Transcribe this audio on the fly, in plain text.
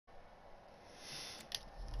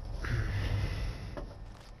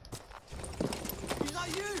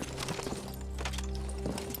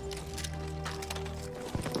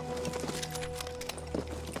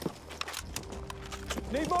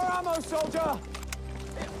Need more ammo, soldier.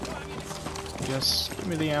 Yes, give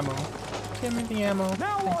me the ammo. Give me the ammo.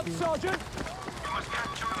 Now Thank what, you. Sergeant? You must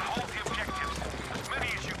capture and hold the objectives, as many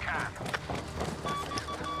as you can.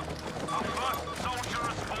 Our first soldier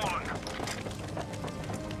has fallen.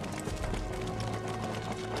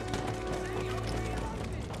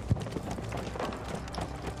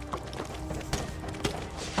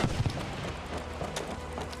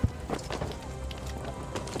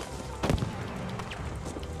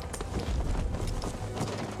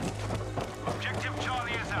 Objective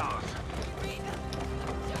Charlie is ours.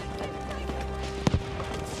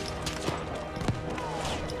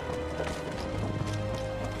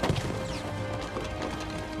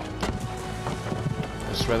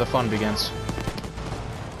 This is where the fun begins.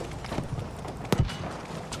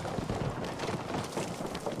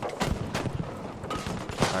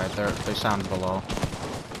 Alright, they sound below.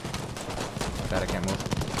 God, I can't move.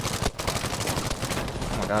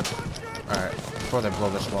 Oh my god. Alright, before they blow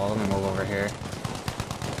this wall, let me move over here.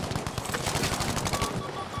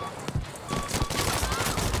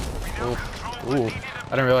 Ooh. Ooh. I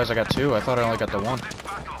didn't realize I got two. I thought I only got the one.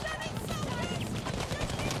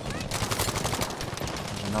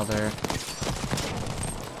 There's another.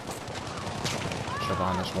 Shove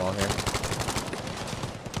on this wall here.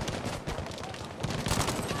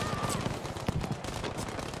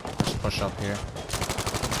 Just push up here.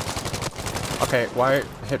 Okay, why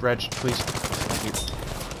hit Reg, please? Thank you.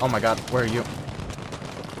 Oh my god, where are you?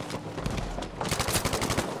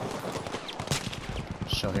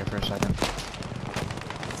 Chill here for a second.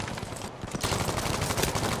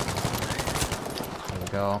 There we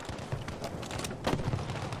go.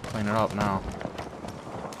 Clean it up now.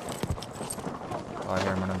 Oh, I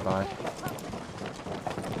hear him running by.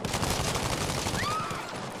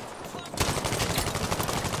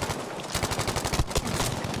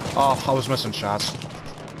 Oh, I was missing shots.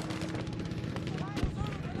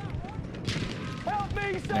 Help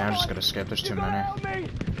me, someone. Yeah, I'm just gonna skip. There's too many. Help me.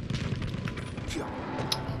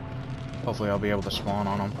 Hopefully I'll be able to spawn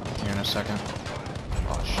on them here in a second.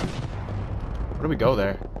 Oh, shoot. Where do we go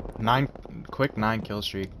there? Quick 9 kill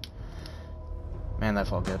streak. Man, that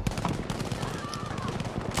felt good.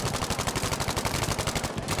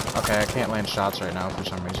 Okay, I can't land shots right now for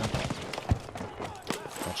some reason.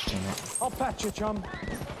 Watch your teammate. I'll patch you, chum.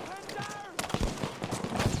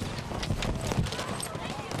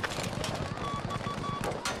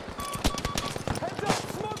 Heads up,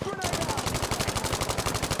 smoke grenade out.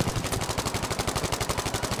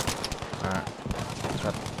 Alright.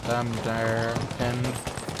 Got them there. Pinned.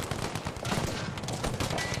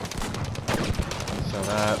 Throw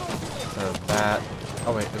that. Throw that.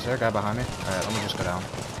 Oh wait, is there a guy behind me? Alright, let me just go down.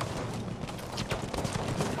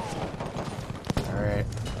 Alright.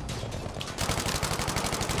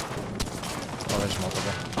 Oh, there's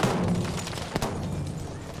multiple.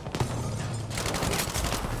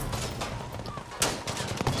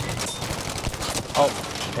 Oh,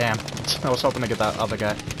 damn. I was hoping to get that other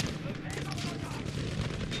guy.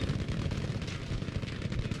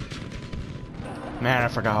 Man, I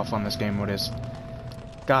forgot how fun this game mode is.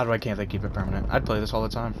 God, why can't they keep it permanent? I'd play this all the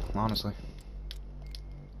time, honestly.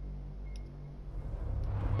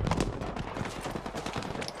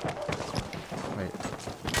 Wait.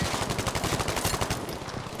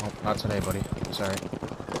 Oh, not today, buddy. Sorry.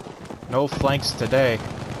 No flanks today.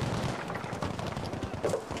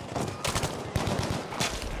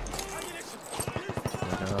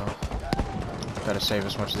 There we go. Gotta save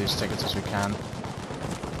as much of these tickets as we can.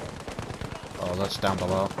 Oh, that's down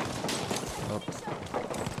below. Oh.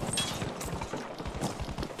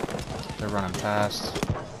 They're running past.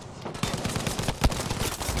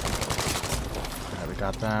 Alright, we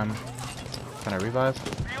got them. Can I revive?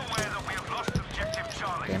 Be aware that we have lost objective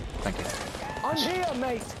Charlie. Game, thank you. I'm here,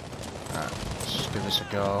 mate. Alright, let's just give this a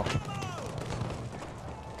go.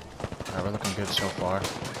 Alright, we're looking good so far.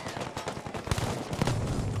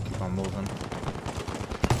 Keep on moving.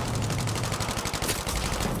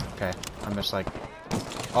 Okay, I'm just like...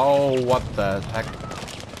 Oh, what the heck?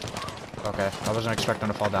 Okay, I wasn't expecting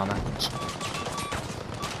to fall down there.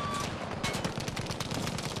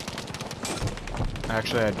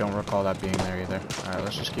 Actually, I don't recall that being there either. Alright,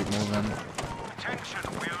 let's just keep moving. Attention,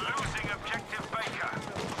 we are losing objective Baker.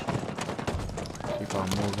 Keep on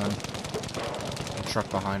moving. The truck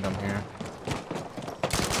behind him here.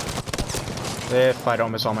 If I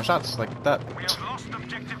don't miss all my shots, like that. We have lost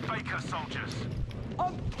objective Baker, soldiers.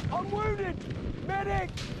 I'm wounded. Medic.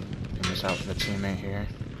 Give this out for the teammate here.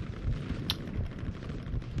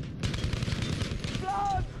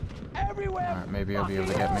 Blood everywhere. Alright, maybe he'll be able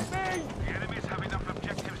to get me. The enemies have enough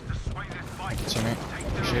objectives to sway this fight. Thank you, teammate. Take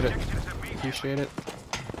their Appreciate it. objectives immediately. Appreciate it.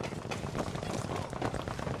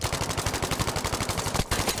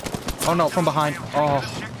 Oh no, from behind. Oh,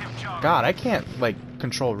 God, I can't, like,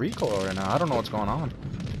 control recoil right now. I don't know what's going on.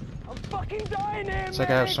 I'm fucking dying here, It's like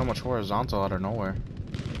I have so much horizontal out of nowhere.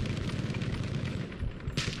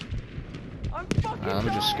 I'm fucking Let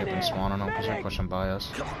me just dying skip and here. spawn on them because they're Medic! pushing by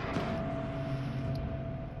us.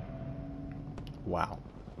 Wow.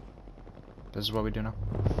 This is what we do now?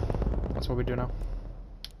 That's what we do now?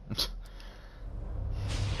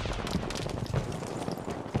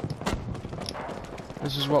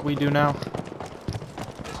 This is what we do now?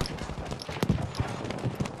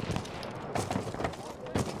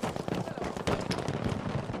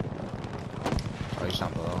 Oh, he's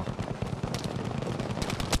not below.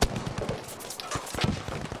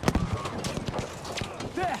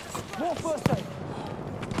 There! More first aid!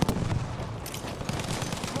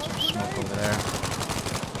 Some smoke over there.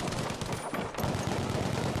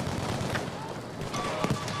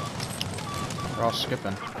 They're all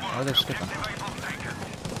skipping. Why are they skipping?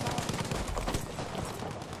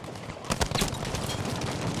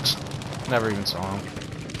 Never even saw him.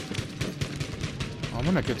 I'm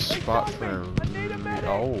in a good spot for...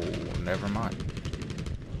 Oh, never mind.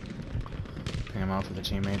 Ping him out for the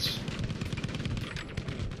teammates.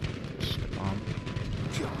 Skip on.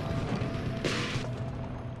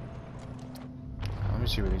 Let me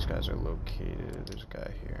see where these guys are located. There's a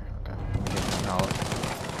guy here. Okay.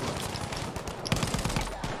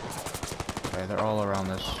 Okay, they're all around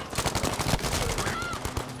this.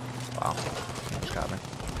 Wow. Just got me.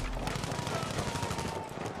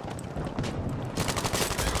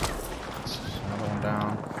 Another one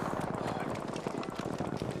down.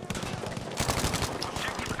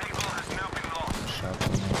 Shot to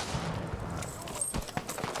me.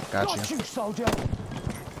 Got you. Got you, soldier!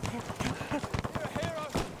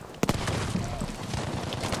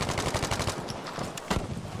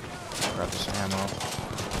 Grab this ammo.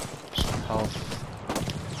 Some health.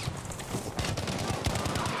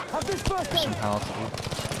 Have this first Some aid! health.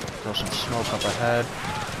 Throw some smoke up ahead.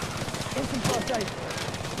 Instant first aid!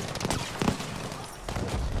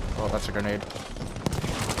 Oh, that's a grenade.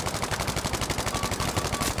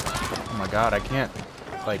 Oh my god, I can't,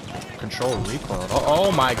 like, control recoil.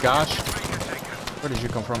 Oh my gosh! Where did you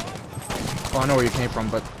come from? Oh, I know where you came from,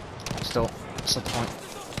 but still, that's not the point.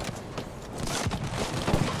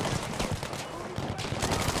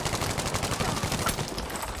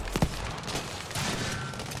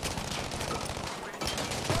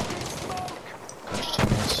 There's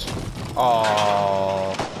teammates.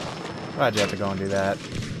 Oh, why'd you have to go and do that?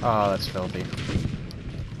 Oh, that's filthy.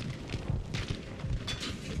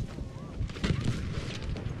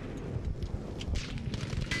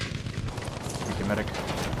 Thank you, medic.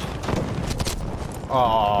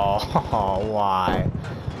 Oh, why?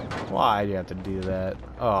 Why do you have to do that?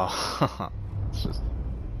 Oh,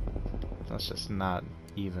 that's just not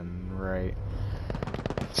even right.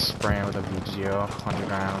 Spraying with a VGO, 100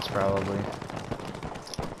 rounds probably.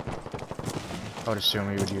 I would assume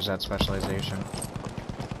he would use that specialization.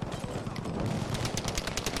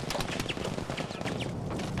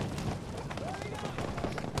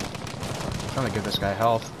 Trying to give this guy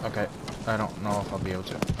health. Okay, I don't know if I'll be able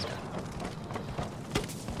to. Okay.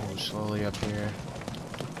 Move slowly up here.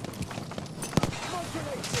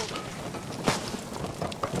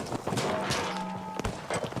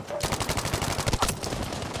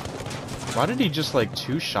 Why did he just like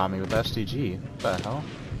two-shot me with SDG? What the hell?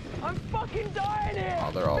 I'm fucking dying here!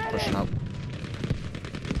 Oh, they're all Medic! pushing up.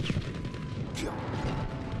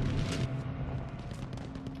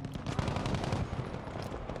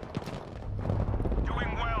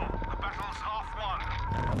 Doing well. The battle's half won.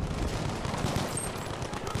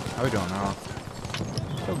 How we doing now?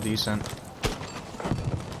 Still decent.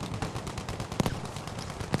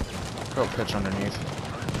 Go pitch underneath.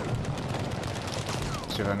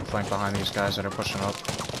 See if I can flank behind these guys that are pushing up.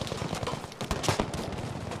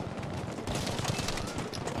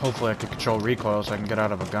 Hopefully I can control recoil so I can get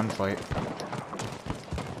out of a gunfight.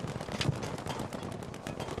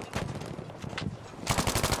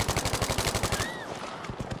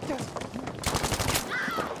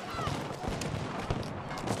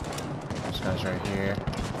 This guy's right here.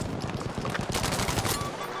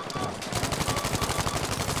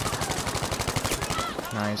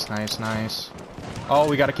 Nice, nice, nice. Oh,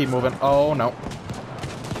 we gotta keep moving. Oh, no.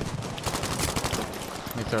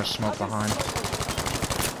 Let me throw a smoke behind.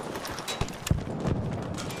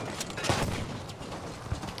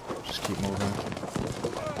 Just keep moving.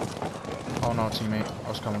 Oh no, teammate. I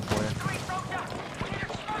was coming for you.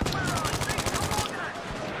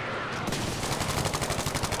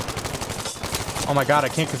 Oh my god, I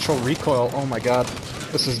can't control recoil. Oh my god.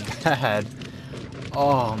 This is bad.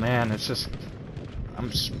 Oh man, it's just...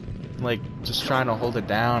 I'm like just trying to hold it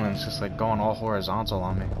down, and it's just like going all horizontal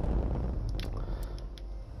on me.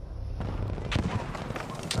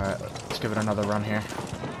 Alright, let's give it another run here.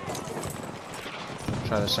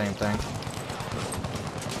 Try the same thing.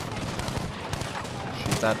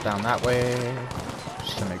 Shoot that down that way,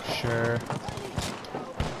 just to make sure.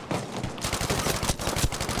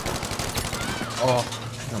 Oh,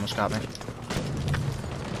 he almost got me.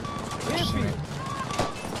 Just me.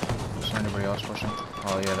 Is there anybody else pushing?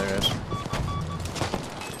 Oh yeah, there is.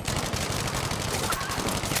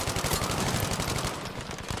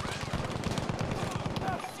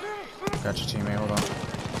 Got your teammate, hold on.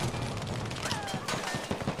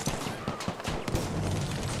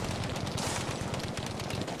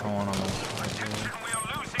 Keep going on the...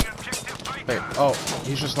 Wait, oh,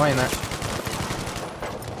 he's just laying there.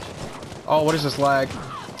 Oh, what is this lag?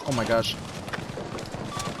 Oh my gosh.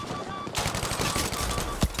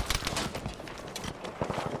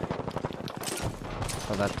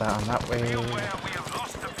 Throw that down that way.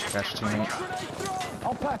 Got your teammate.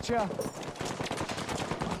 I'll patch ya.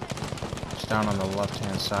 It's down on the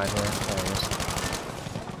left-hand side here. There he is.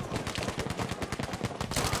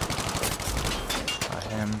 Got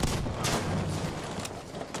him.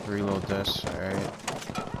 Reload this. Alright.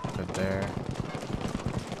 Good there.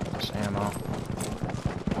 This ammo.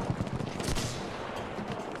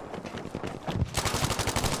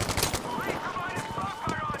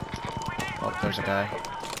 Oh, there's a guy.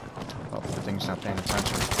 Oh, the thing's not paying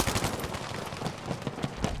attention.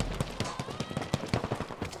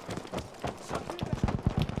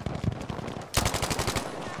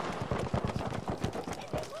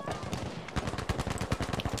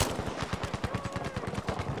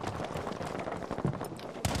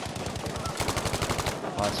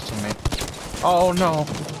 Oh, that's a teammate. Oh no!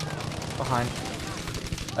 Behind.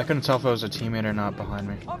 I couldn't tell if it was a teammate or not behind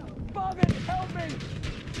me. I'm bugging, help me!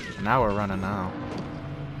 Now we're running now.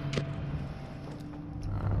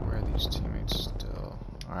 Where are these teammates still?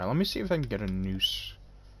 Alright, let me see if I can get a noose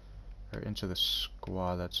or into the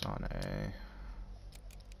squad that's on A.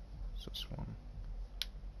 What's this one?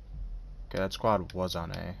 Okay, that squad was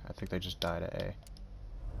on A. I think they just died at A.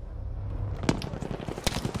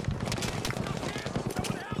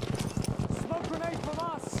 Smoke grenade from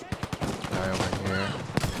us! Guy over here.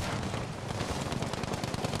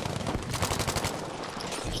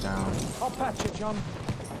 He's down. I'll patch it, John.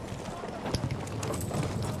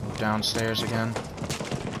 Move downstairs again.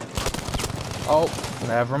 Oh,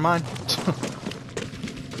 never mind.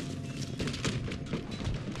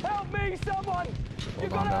 Help me, someone! You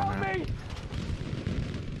Hold on gotta down help there. me!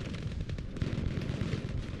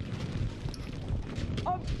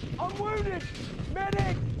 I'm wounded!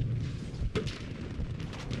 Medic!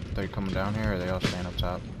 They coming down here, or are they all staying up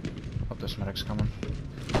top? Hope this medic's coming.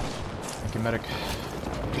 Thank you, medic.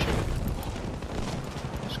 Shit.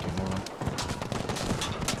 Just keep moving.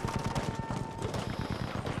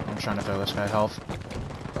 I'm trying to throw this guy health.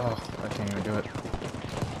 Oh, I can't even do it.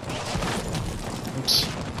 Oops.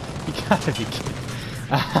 You gotta be kidding.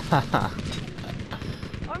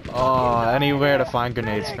 Oh, anywhere to find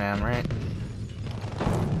grenades, fam, right?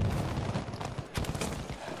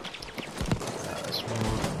 Let's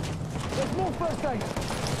move. There's more first aid!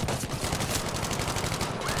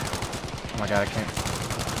 Oh my god, I can't.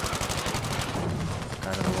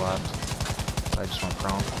 Guy to the left. I just went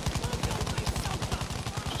prone.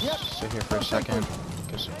 Yep. Sit here for a second.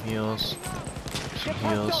 Get some heals. Some Get pumped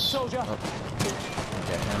up, heals. soldier. Up.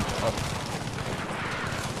 Get him. Up.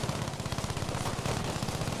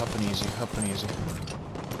 Up and easy. Up and easy.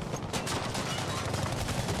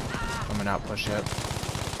 Coming out, push it.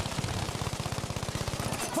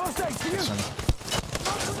 First aid to you! Some.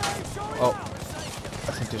 Smoke grenade, going Oh. out!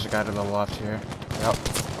 I think there's a guy to the left here. Yep.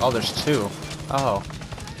 Oh, there's two. Oh.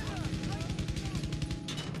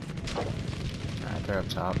 Alright, they're up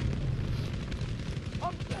top.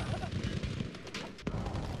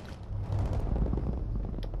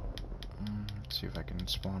 Let's see if I can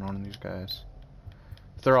spawn on these guys.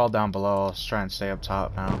 If they're all down below, I'll try and stay up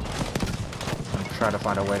top now. And try to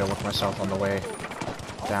find a way to look myself on the way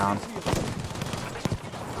down.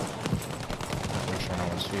 Make sure no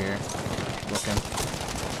one's here. Looking.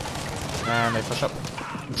 And they push up.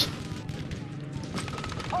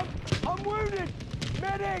 I'm wounded!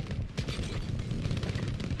 Medic!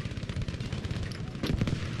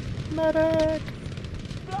 Medic!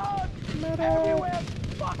 Blood! Medic! Everywhere!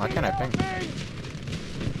 Why can't I Fucking ping? help me!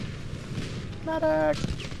 Medic!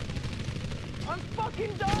 I'm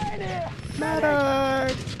fucking dying here!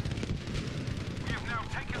 Medic! We have now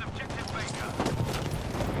taken objective Beta.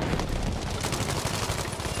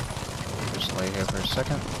 Just lay here for a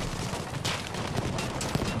second.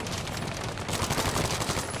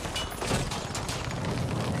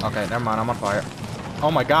 Okay, never mind. I'm on fire.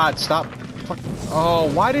 Oh my god, stop. Fuck.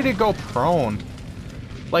 Oh, why did it go prone?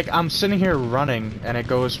 Like, I'm sitting here running, and it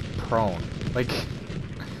goes prone. Like,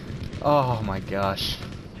 oh my gosh.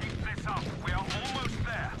 Keep this up. We are almost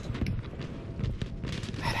there.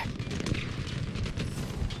 Medic.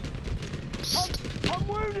 I'm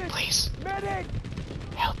wounded. Please. Medic.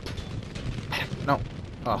 Help. Medic. No.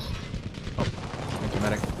 Oh. Oh. Thank you,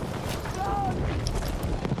 medic. Blood.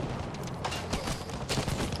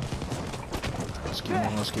 Let's keep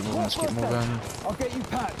moving, let's keep moving, let's keep moving. I'll get you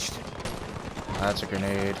patched. That's a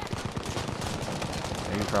grenade.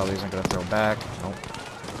 Yeah, he probably isn't gonna throw back. Nope.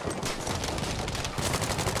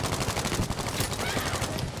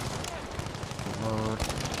 Load.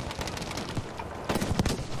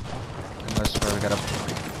 And that's where we gotta...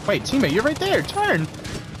 Wait, teammate, you're right there! Turn!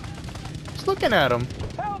 Just looking at him.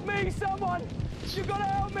 Help me, someone! You gotta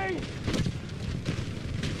help me!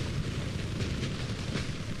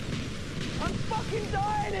 I'm fucking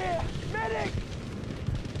dying here! Medic!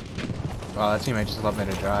 Wow, that teammate just left me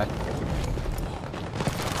to dry.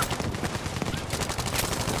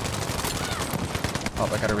 Oh,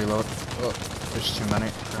 I gotta reload. Oh, there's too many.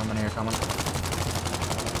 How many are coming?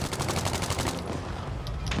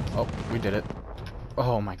 Oh, we did it.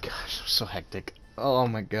 Oh my gosh, it was so hectic. Oh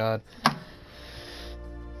my god.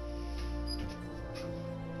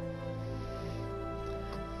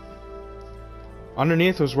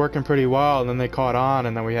 Underneath was working pretty well, and then they caught on,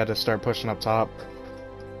 and then we had to start pushing up top.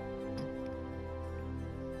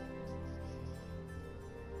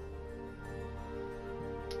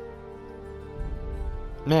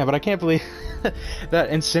 Man, but I can't believe that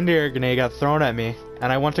incendiary grenade got thrown at me,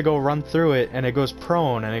 and I went to go run through it, and it goes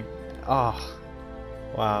prone, and it... Oh.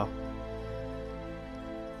 Wow.